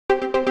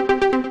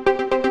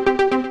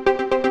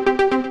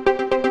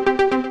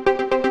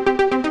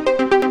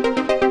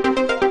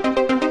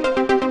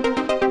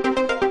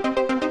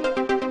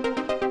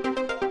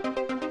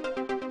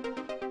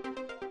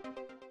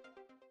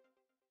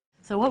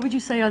would you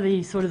say are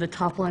the sort of the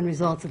top-line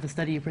results of the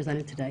study you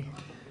presented today?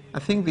 I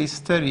think this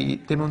study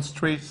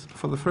demonstrates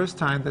for the first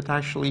time that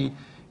actually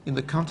in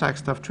the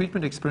context of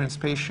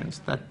treatment-experienced patients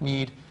that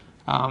need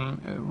a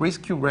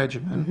rescue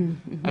regimen,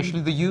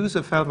 actually the use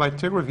of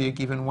Elvitegravir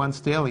given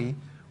once daily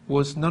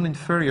was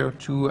non-inferior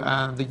to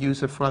the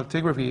use of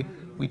Elvitegravir,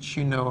 which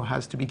you know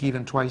has to be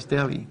given twice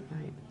daily. Right.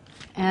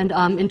 And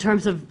in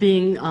terms of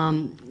being,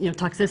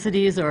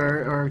 toxicities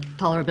or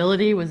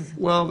tolerability was?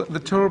 Well, the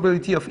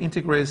tolerability of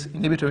integrase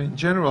inhibitor in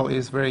general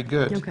is very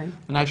good. Okay.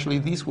 And actually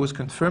this was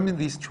confirmed in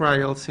these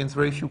trials since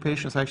very few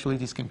patients actually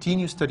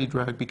discontinue study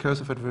drug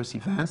because of adverse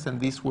events, and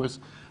this was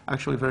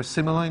actually very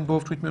similar in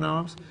both treatment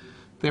arms.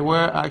 There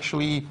were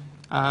actually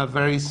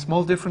very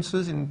small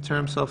differences in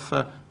terms of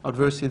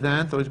adverse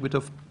events, a little bit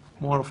of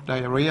more of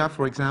diarrhea,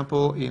 for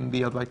example, in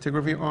the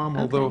Elvitegravir arm,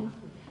 although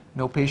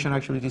no patient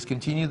actually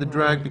discontinued the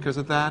drug because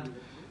of that.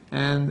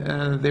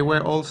 And there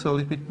were also a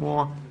little bit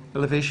more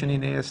elevation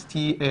in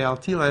AST,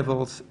 ALT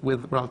levels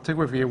with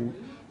Elvitegravir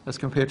as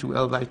compared to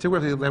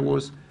Elvitegravir. That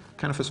was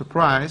kind of a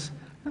surprise,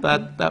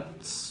 but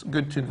that's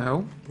good to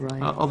know.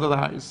 Right.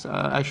 Otherwise,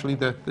 actually,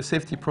 the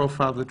safety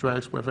profile of the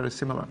drugs were very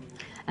similar.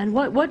 And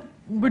what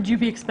would you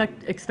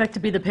expect to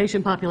be the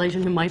patient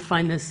population who might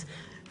find this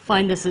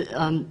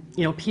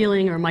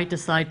appealing or might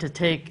decide to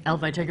take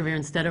Elvitegravir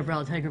instead of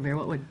Elvitegravir?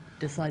 What would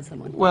decide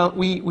someone? Well,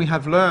 we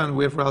have learned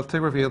with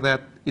Elvitegravir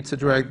that it's a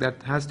drug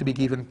that has to be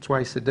given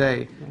twice a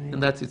day,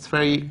 and that it's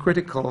very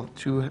critical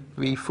to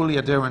be fully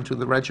adherent to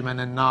the regimen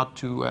and not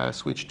to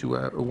switch to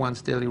a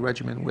once daily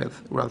regimen with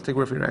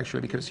Elvitegravir,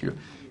 actually, because you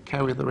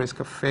carry the risk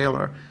of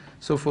failure.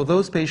 So for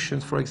those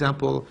patients, for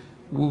example,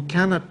 who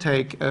cannot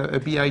take a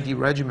BID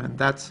regimen,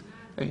 that's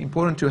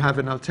important to have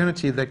an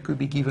alternative that could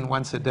be given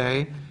once a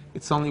day.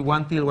 It's only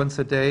one pill once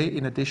a day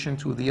in addition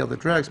to the other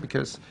drugs,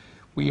 because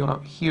we are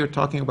here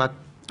talking about,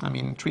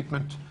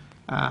 treatment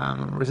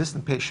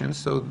resistant patients,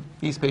 so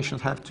these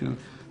patients have to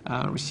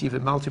receive a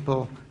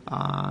multiple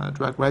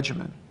drug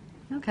regimen.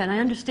 Okay, and I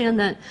understand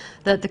that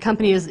the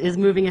company is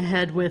moving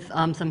ahead with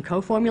some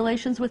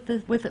co-formulations with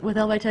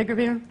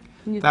Elvitegravir.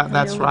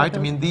 That's right.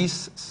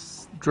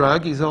 This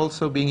drug is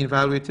also being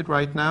evaluated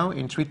right now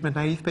in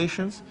treatment-naive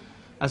patients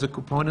as a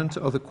component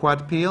of the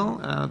quad pill.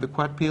 The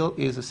quad pill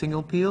is a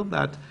single pill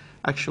that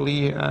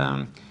actually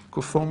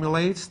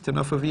co-formulates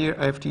tenofovir,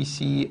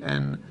 FTC,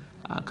 and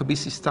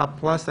Cobicistab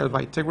plus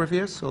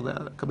Elvitegravir, so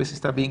the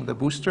Cobicistab being the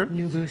booster.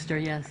 New booster,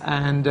 yes.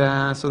 And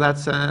so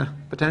that's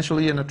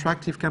potentially an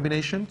attractive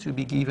combination to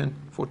be given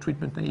for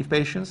treatment-naive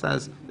patients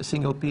as a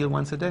single pill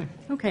once a day.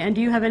 Okay, and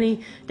do you have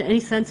any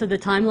sense of the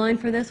timeline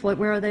for this?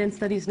 Where are they in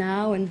studies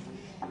now? And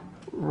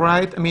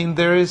right,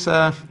 there is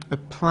a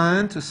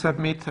plan to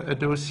submit a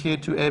dossier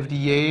to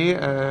FDA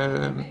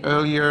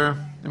earlier,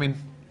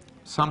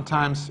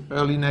 sometimes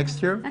early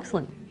next year.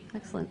 Excellent,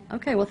 excellent.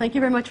 Okay, well, thank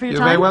you very much for your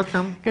time. You're very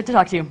welcome. Good to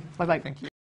talk to you. Bye-bye. Thank you.